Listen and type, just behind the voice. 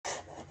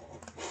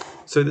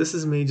So this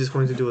is me just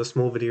going to do a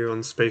small video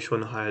on spatial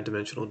and higher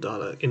dimensional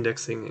data,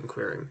 indexing and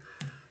querying.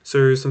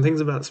 So some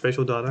things about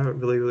spatial data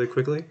really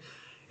quickly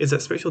is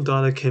that spatial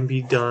data can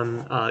be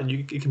done,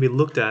 it can be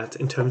looked at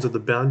in terms of the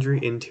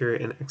boundary, interior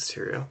and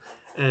exterior.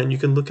 And you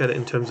can look at it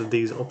in terms of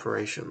these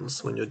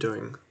operations when you're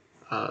doing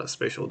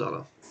spatial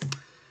data.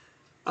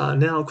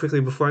 Now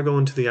quickly, before I go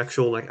into the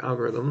actual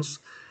algorithms,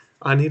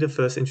 I need to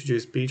first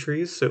introduce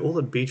Btrees. So all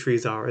that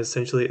Btrees are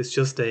essentially, it's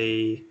just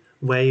a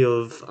way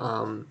of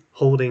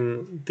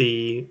holding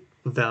the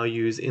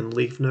values in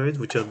leaf nodes,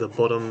 which are the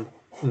bottom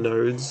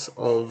nodes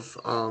of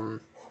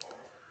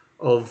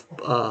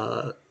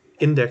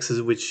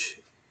indexes which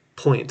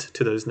point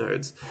to those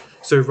nodes.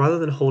 So rather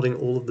than holding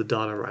all of the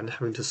data, right, and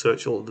having to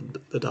search all of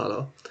the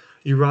data,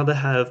 you rather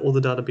have all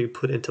the data be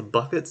put into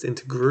buckets,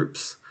 into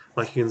groups,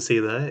 like you can see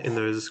there in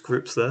those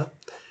groups there.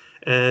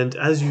 And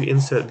as you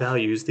insert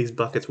values, these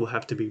buckets will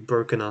have to be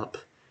broken up,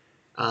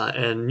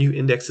 and new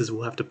indexes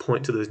will have to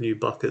point to those new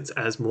buckets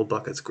as more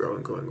buckets grow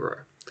and grow and grow.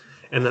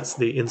 And that's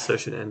the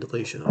insertion and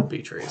deletion of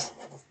Btrees.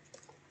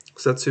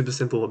 So that's super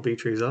simple what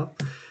Btrees are.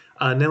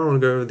 Now I want to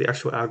go over the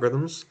actual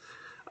algorithms,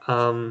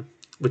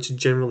 which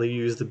generally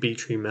use the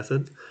Btree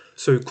method.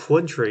 So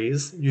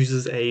quadtrees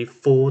uses a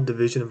 4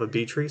 division of a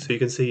Btree. So you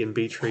can see in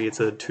Btree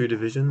it's a 2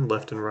 division,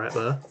 left and right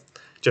there,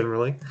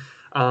 generally.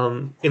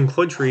 In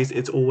quadtrees,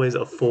 it's always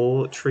a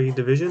 4 tree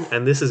division,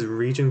 and this is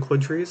region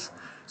quadtrees.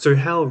 So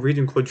how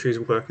region quadtrees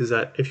work is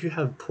that if you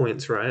have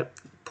points, right?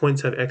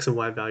 Points have x and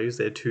y values,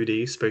 they're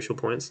 2D spatial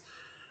points.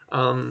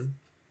 Rather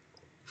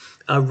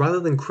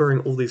than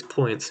querying all these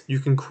points, you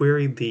can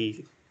query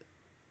the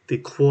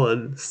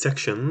quad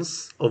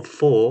sections of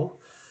 4,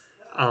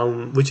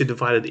 which are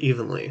divided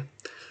evenly.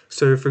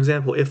 So for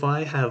example, if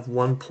I have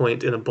one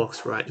point in a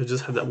box, right, you'll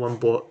just have that one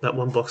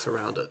box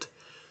around it.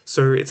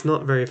 So it's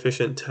not very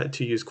efficient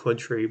to use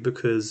quadtree,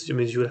 because it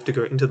means you would have to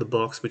go into the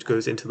box which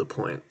goes into the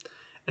point.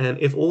 And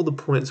if all the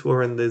points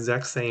were in the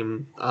exact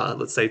same,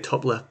 let's say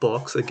top left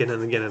box again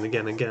and again and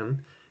again and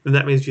again, then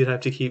that means you'd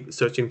have to keep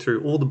searching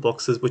through all the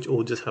boxes which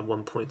all just have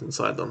one point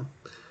inside them.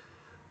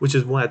 Which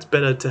is why it's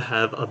better to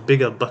have a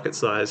bigger bucket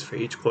size for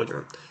each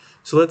quadrant.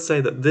 So let's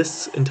say that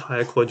this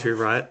entire quadtree,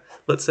 right,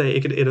 let's say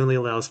it only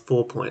allows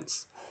 4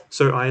 points.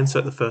 So I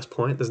insert the first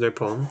point, there's no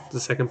problem. The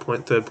second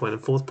point, third point,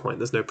 and fourth point,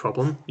 there's no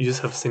problem. You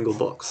just have a single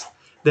box.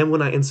 Then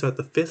when I insert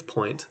the 5th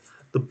point,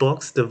 the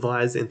box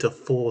divides into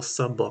 4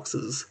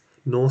 sub-boxes: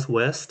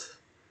 northwest,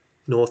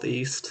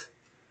 northeast,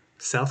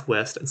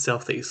 southwest, and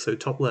southeast. So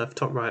top left,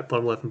 top right,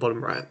 and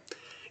bottom right.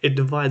 It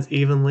divides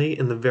evenly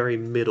in the very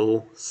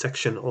middle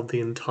section of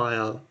the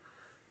entire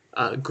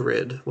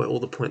grid where all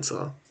the points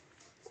are.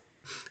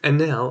 And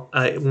now,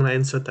 when I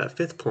insert that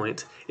 5th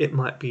point, it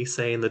might be,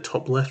 say, in the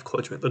top left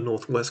quadrant, the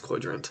northwest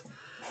quadrant.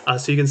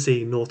 So you can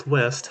see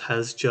northwest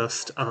has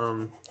just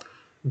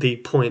the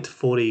point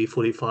 40,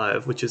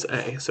 45, which is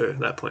A, so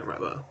that point right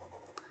there.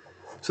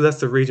 So that's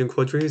the region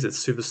quadtrees. It's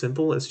super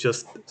simple. It's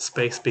just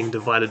space being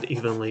divided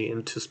evenly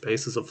into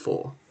spaces of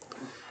 4.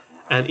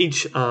 And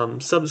each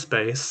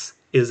subspace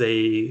is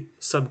a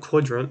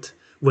subquadrant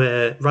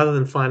where, rather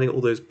than finding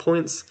all those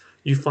points,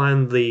 you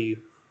find the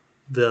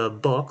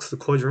box, the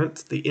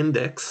quadrant, the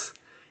index,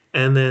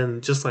 and then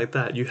just like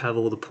that you have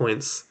all the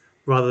points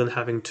rather than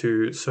having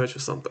to search for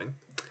something.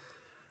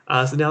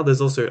 So now there's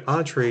also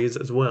Rtrees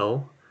as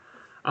well.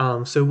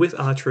 So with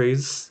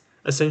Rtrees,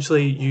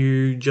 essentially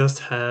you just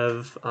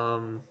have,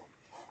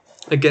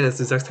 again, it's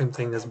the exact same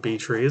thing as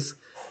Btrees,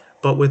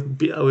 but with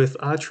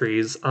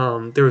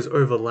Rtrees, there is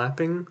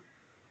overlapping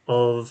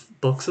of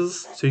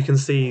boxes. So you can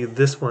see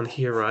this one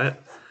here, right?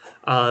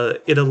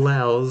 It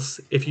allows,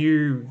 if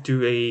you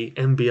do a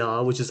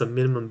MBR, which is a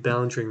minimum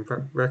boundary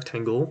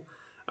rectangle,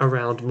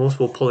 around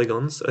multiple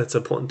polygons, it's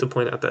important to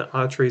point out that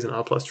Rtrees and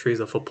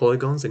R+trees are for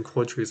polygons and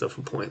quadtrees are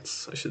for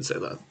points, I should say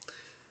that.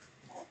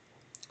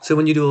 So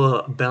when you do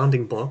a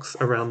bounding box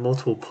around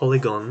multiple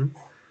polygon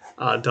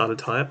data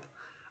type,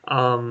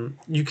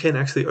 you can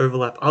actually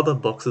overlap other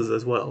boxes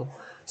as well.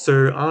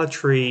 So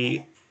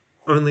Rtree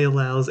only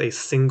allows a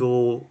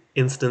single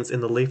instance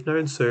in the leaf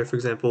node. So for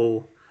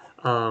example,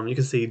 you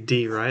can see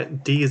D,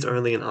 right? D is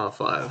only in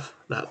R5,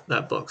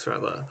 that box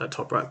right there, that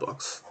top right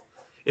box.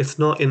 It's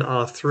not in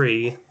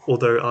R3,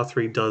 although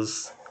R3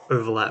 does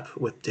overlap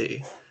with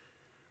D.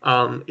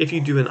 If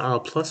you do an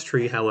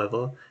R+tree,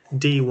 however,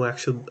 D will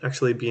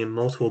actually be in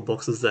multiple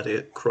boxes that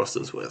it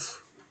crosses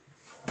with.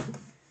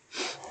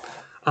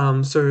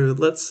 So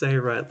let's say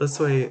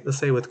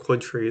with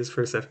quadtrees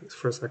for a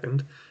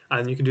second,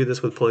 and you can do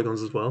this with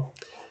polygons as well,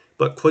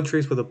 but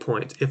quadtrees with a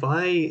point. If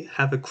I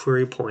have a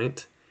query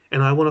point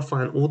and I want to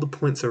find all the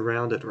points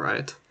around it,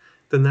 right,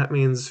 then that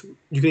means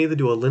you can either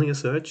do a linear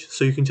search,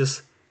 so you can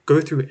just go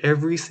through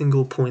every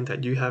single point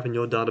that you have in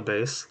your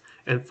database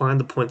and find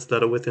the points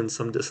that are within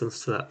some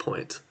distance to that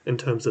point in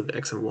terms of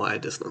x and y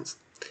distance.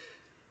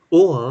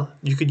 Or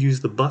you could use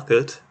the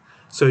bucket,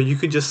 so you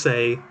could just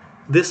say,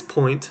 this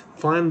point,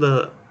 find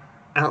the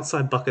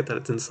outside bucket that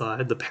it's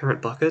inside, the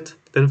parent bucket,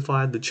 then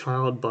find the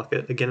child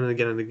bucket again and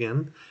again and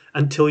again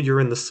until you're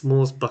in the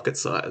smallest bucket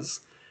size.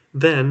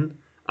 Then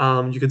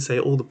you could say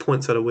all the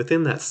points that are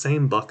within that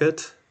same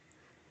bucket,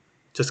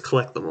 just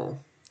collect them all.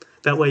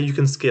 That way you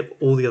can skip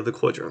all the other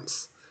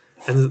quadrants.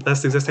 And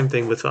that's the exact same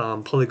thing with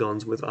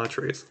polygons with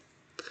trees.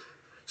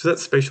 So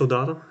that's spatial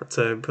data. That's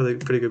a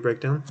pretty good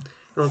breakdown.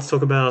 Now let's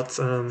talk about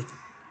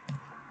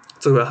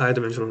higher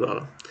dimensional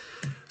data.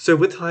 So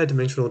with higher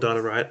dimensional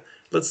data, right,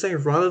 let's say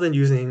rather than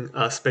using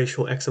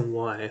spatial x and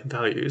y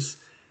values,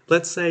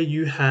 let's say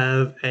you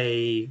have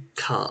a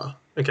car,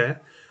 okay?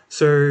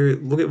 So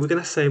we're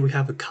going to say we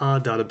have a car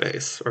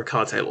database or a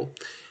car table.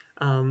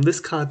 This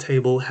car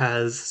table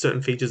has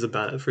certain features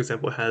about it. For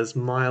example, it has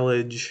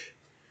mileage,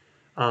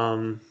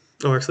 or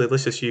actually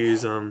let's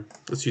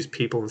use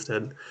people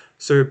instead.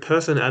 So a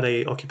person at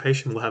a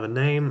occupation will have a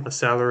name, a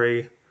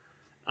salary,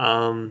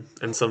 and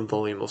some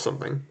volume or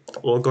something.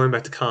 Or going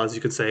back to cars,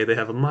 you could say they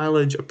have a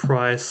mileage, a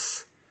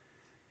price,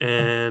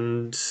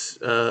 and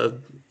I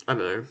don't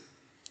know,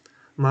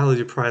 mileage,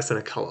 a price, and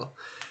a color.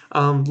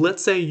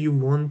 Let's say you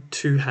want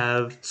to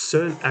have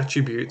certain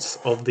attributes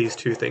of these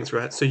two things,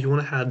 right? So you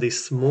want to have the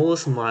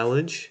smallest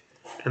mileage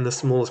and the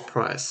smallest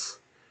price.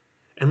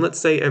 And let's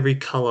say every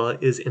color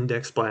is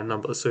indexed by a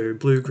number. So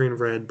blue, green,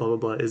 red, blah, blah,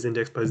 blah is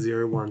indexed by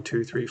 0, 1,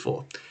 2, 3,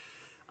 4.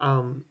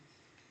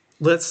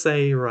 Let's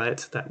say,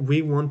 right, that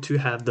we want to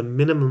have the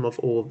minimum of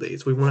all of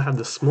these. We want to have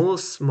the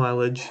smallest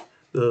mileage,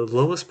 the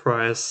lowest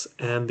price,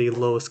 and the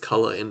lowest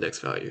color index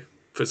value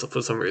for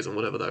some reason,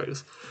 whatever that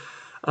is.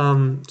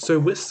 So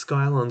with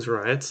Skylines,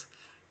 right,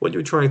 what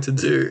you're trying to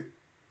do,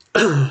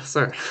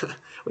 what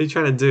you're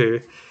trying to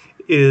do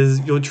is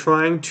you're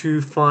trying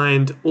to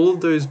find all of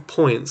those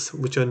points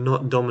which are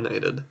not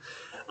dominated.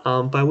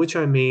 By which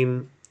I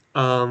mean,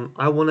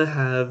 I want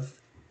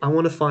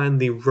to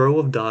find the row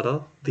of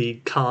data, the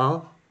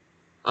car,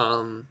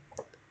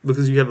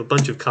 because you have a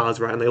bunch of cars,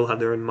 right, and they all have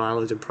their own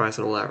mileage and price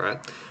and all that, right?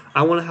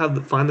 I want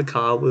to find the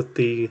car with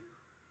the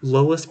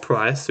lowest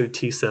price, so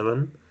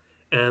T7,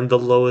 and the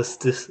lowest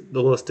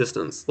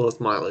distance,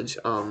 lowest mileage,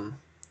 so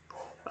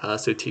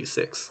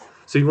T6.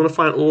 So you want to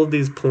find all of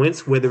these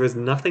points where there is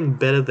nothing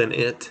better than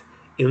it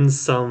at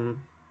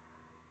some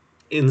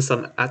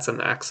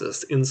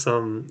axis, in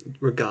some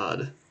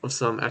regard of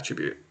some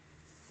attribute,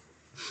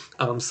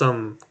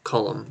 some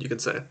column, you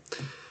could say.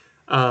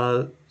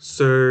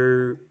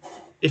 So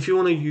if you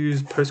want to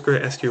use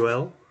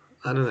PostgreSQL,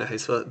 I don't know how you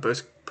spell it,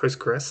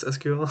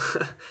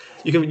 PostgreSQL,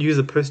 you can use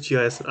a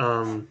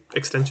PostGIS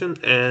extension,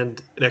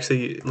 and it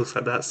actually looks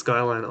like that,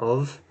 skyline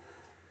of,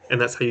 and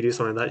that's how you do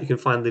something like that. You can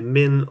find the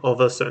min of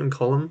a certain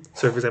column.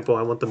 So for example,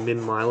 I want the min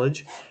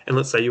mileage, and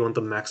let's say you want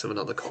the max of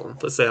another column.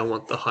 Let's say I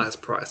want the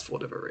highest price for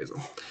whatever reason.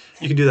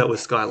 You can do that with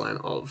skyline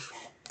of.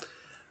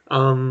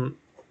 And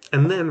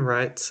then,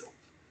 right,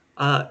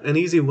 an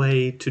easy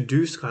way to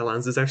do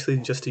skylines is actually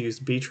just to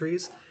use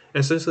Btrees. And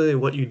essentially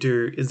what you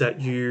do is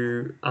that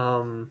you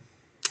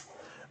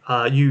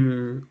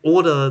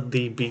order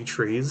the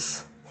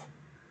Btrees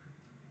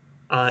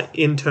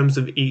in terms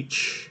of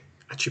each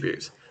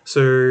attribute.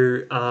 So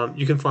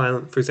you can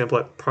find, for example,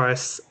 like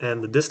price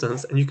and the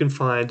distance, and you can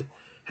find,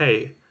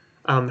 hey,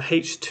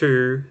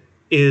 H2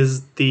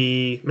 is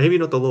maybe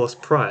not the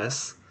lowest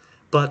price,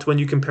 but when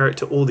you compare it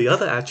to all the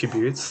other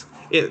attributes,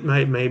 it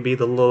may be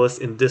the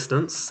lowest in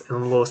distance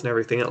and the lowest in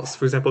everything else.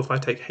 For example, if I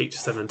take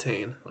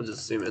H17, I'll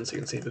just zoom in so you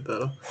can see a bit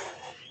better.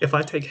 If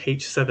I take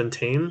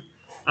H17,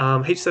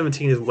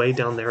 H17 is way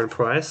down there in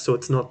price, so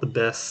it's not the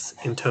best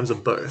in terms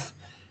of both.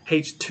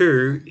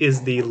 H2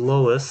 is the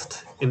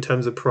lowest in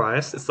terms of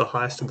price, it's the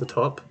highest at the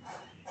top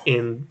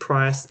in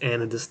price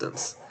and in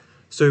distance.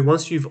 So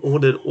once you've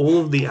ordered all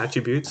of the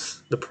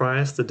attributes, the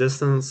price, the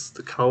distance,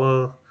 the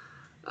color,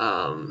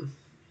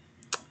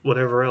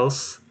 whatever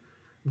else,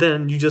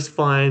 then you just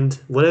find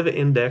whatever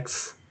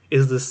index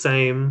is the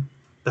same,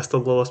 that's the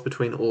lowest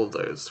between all of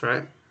those,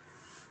 right?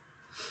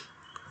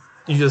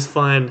 You just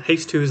find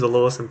H2 is the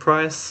lowest in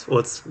price, or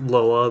it's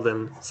lower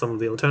than some of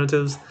the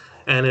alternatives,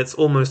 and it's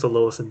almost the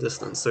lowest in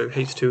distance, so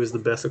H2 is the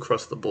best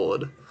across the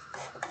board.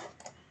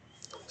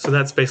 So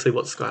that's basically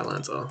what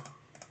skylines are.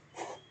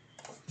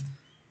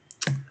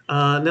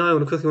 Now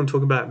I quickly want to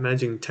talk about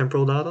managing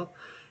temporal data.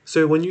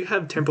 So when you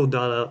have temporal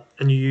data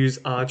and you use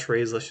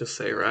Btrees, let's just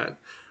say, right,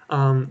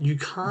 you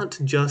can't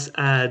just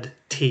add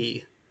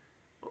t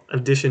in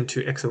addition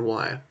to x and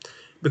y,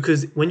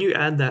 because when you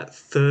add that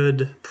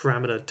third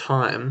parameter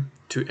time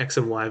to x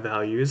and y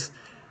values,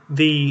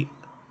 the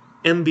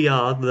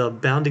MBR, the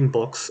bounding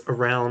box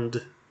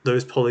around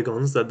those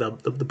polygons,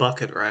 the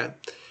bucket, right,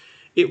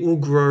 it will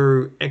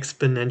grow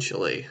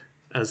exponentially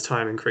as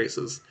time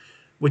increases,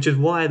 which is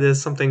why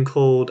there's something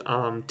called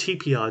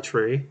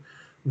TPR-tree,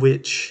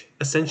 which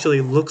essentially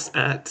looks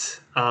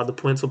at the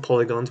points of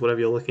polygons, whatever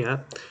you're looking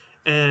at,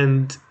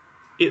 and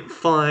it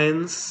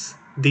finds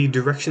the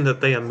direction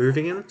that they are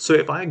moving in. So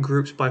if I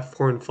grouped by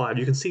 4 and 5,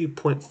 you can see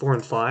point 4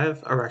 and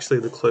 5 are actually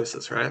the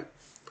closest, right?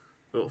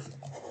 Oh,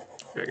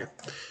 there you go.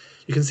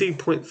 You can see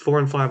point 4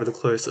 and 5 are the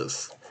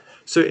closest.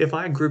 So if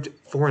I grouped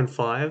 4 and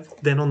 5,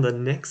 then on the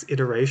next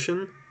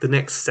iteration, the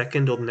next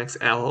second or the next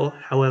hour,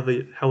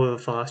 however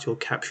fast you're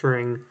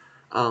capturing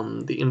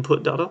the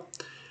input data,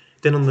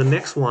 Then on the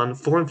next one,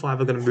 4 and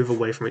 5 are going to move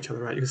away from each other,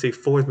 right? You can see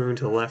 4 is moving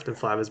to the left and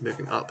 5 is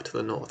moving up to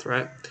the north,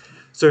 right?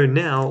 So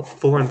now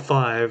 4 and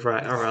 5,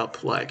 right, are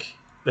up, like,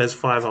 there's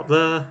 5 up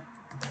there,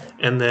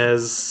 and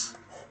there's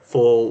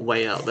 4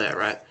 way out there,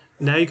 right?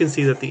 Now you can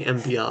see that the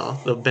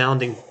MBR, the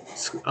bounding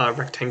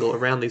rectangle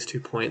around these 2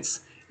 points,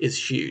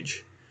 is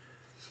huge.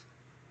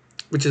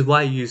 Which is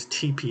why I use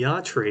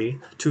TPR-tree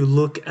to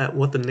look at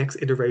what the next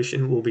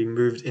iteration will be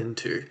moved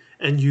into,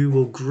 and you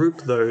will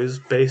group those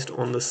based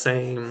on the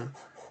same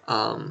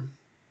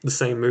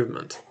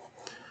movement.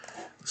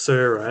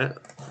 So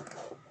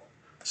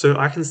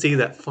I can see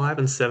that 5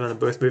 and 7 are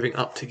both moving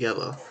up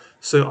together.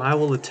 So I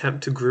will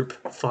attempt to group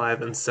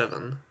 5 and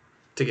 7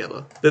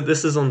 together.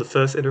 This is on the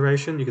first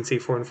iteration. You can see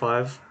 4 and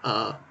 5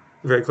 are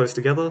very close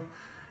together.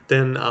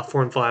 Then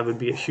 4 and 5 would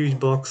be a huge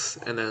box,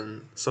 and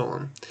then so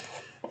on.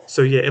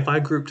 So yeah, if I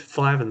grouped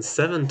 5 and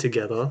 7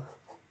 together,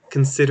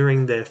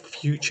 considering their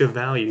future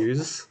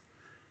values,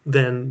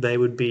 then they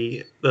would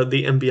be, the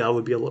MBR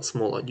would be a lot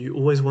smaller. You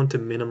always want to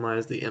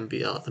minimize the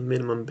MBR, the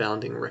minimum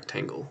bounding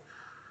rectangle.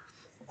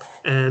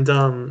 And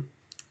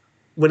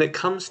when it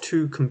comes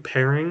to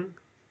comparing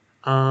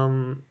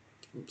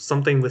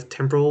something with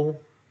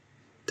temporal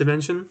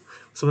dimension,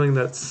 something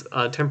that's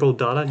temporal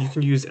data, you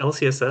can use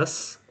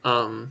LCSS,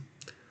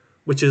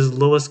 which is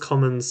lowest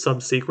common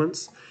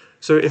subsequence.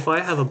 So if I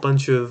have a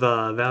bunch of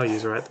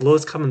values, right,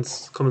 lowest common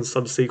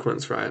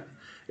subsequence, right,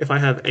 if I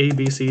have A,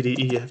 B, C, D,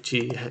 E, F,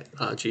 G,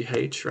 G,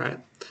 H, right,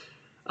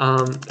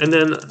 and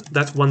then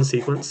that's one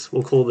sequence,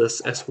 we'll call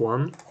this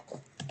S1,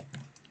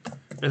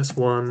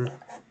 S1,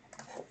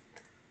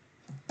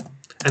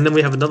 and then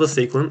we have another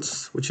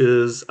sequence, which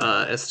is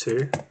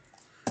S2,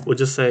 we'll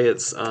just say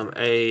it's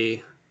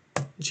A,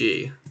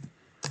 G,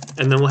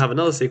 and then we'll have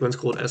another sequence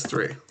called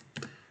S3,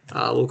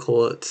 we'll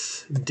call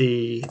it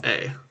D,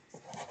 A.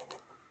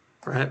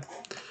 Right?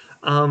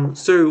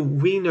 So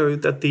we know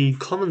that the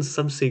common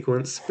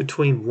subsequence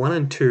between 1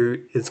 and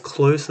 2 is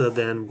closer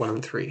than 1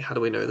 and 3. How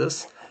do we know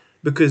this?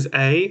 Because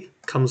A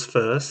comes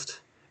first,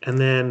 and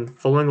then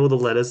following all the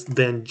letters,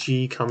 then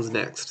G comes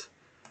next.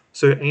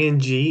 So A and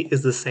G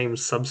is the same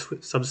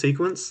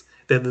subsequence.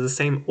 They're the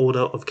same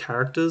order of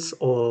characters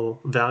or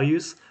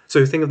values.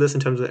 So think of this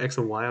in terms of X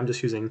and Y. I'm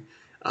just using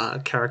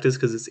characters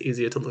because it's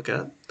easier to look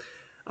at.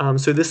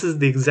 So this is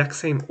the exact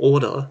same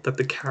order that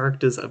the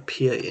characters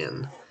appear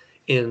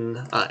in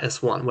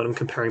S1 when I'm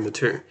comparing the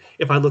two.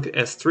 If I look at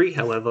S3,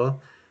 however,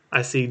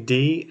 I see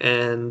D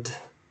and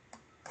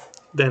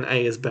then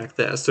A is back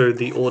there, so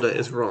the order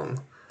is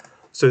wrong.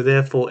 So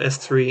therefore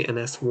S3 and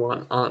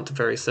S1 aren't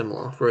very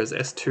similar, whereas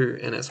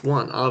S2 and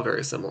S1 are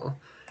very similar,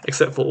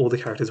 except for all the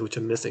characters which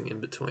are missing in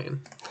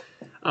between.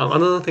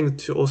 Another thing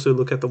to also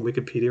look at the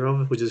Wikipedia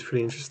of, which is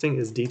pretty interesting,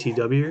 is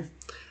DTW,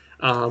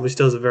 which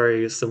does a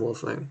very similar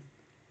thing.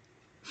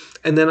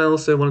 And then I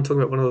also want to talk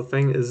about one other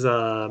thing is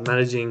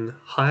managing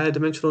higher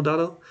dimensional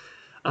data.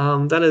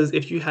 That is,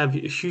 if you have a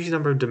huge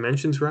number of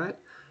dimensions, right,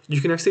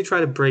 you can actually try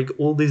to break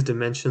all these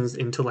dimensions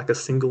into like a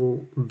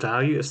single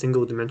value, a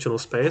single dimensional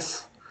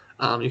space.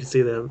 You can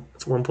see there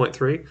it's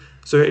 1.3.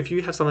 So if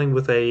you have something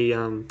with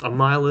a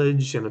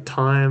mileage and a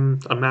time,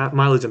 a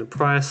mileage and a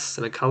price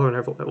and a color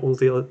and all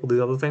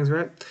these other things,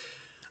 right,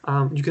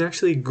 you can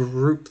actually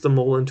group them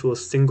all into a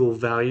single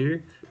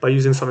value by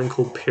using something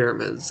called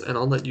pyramids, and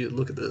I'll let you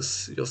look at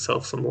this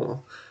yourself some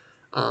more.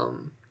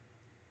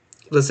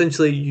 But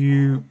essentially,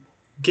 you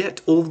get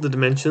all of the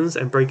dimensions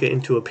and break it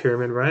into a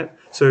pyramid, right?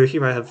 So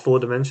here I have 4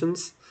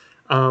 dimensions.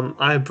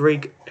 I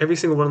break every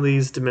single one of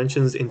these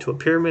dimensions into a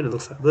pyramid. It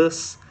looks like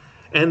this.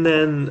 And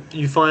then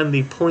you find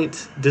the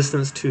point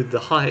distance to the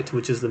height,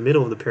 which is the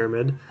middle of the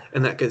pyramid,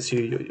 and that gets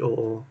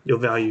you your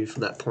value for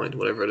that point,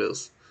 whatever it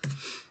is.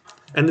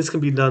 And this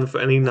can be done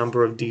for any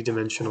number of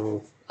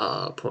d-dimensional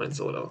points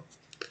or whatever.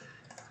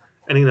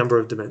 Any number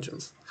of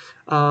dimensions.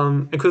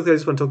 And quickly, I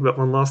just want to talk about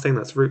one last thing,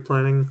 that's route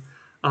planning.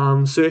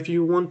 So if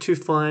you want to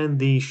find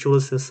the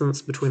shortest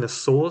distance between a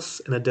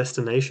source and a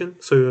destination,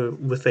 so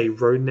with a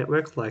road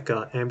network like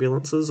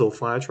ambulances or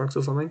fire trucks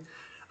or something,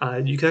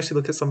 you can actually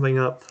look at something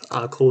up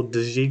called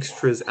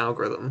Dijkstra's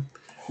algorithm,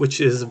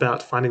 which is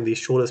about finding the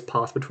shortest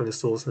path between a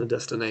source and a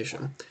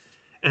destination.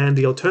 And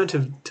the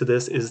alternative to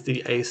this is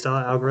the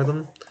A-star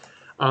algorithm.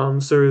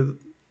 So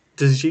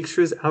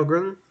Dijkstra's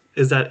algorithm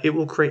is that it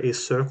will create a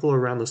circle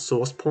around the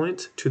source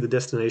point to the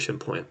destination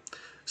point.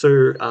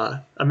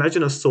 So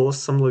imagine a source,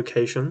 some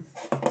location,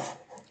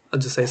 I'll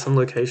just say some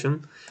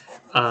location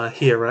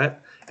here, right?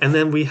 And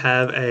then we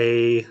have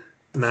a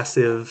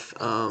massive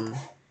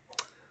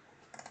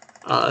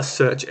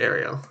search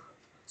area.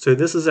 So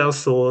this is our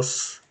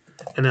source,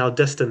 and our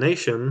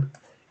destination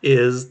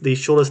is the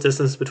shortest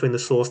distance between the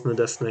source and the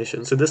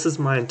destination. So this is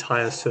my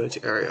entire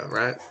search area,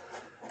 right?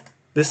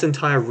 This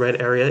entire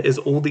red area is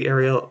all the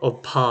area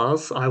of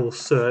paths I will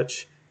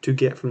search to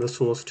get from the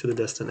source to the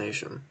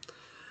destination.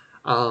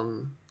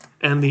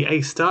 And the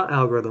A-star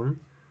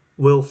algorithm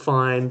will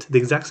find the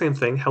exact same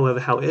thing. However,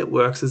 how it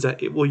works is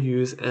that it will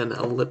use an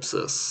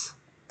ellipsis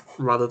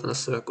rather than a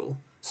circle.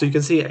 So you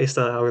can see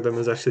A-star algorithm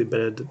is actually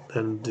better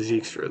than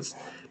Dijkstra's,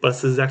 but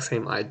it's the exact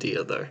same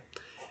idea though.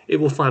 it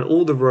will find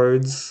all the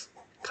roads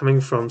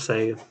coming from,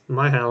 say,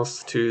 my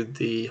house to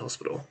the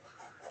hospital.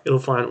 It'll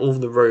find all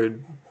the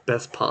road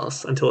best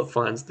paths until it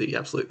finds the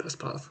absolute best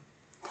path.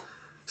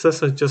 So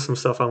that's just some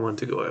stuff I wanted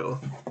to go over.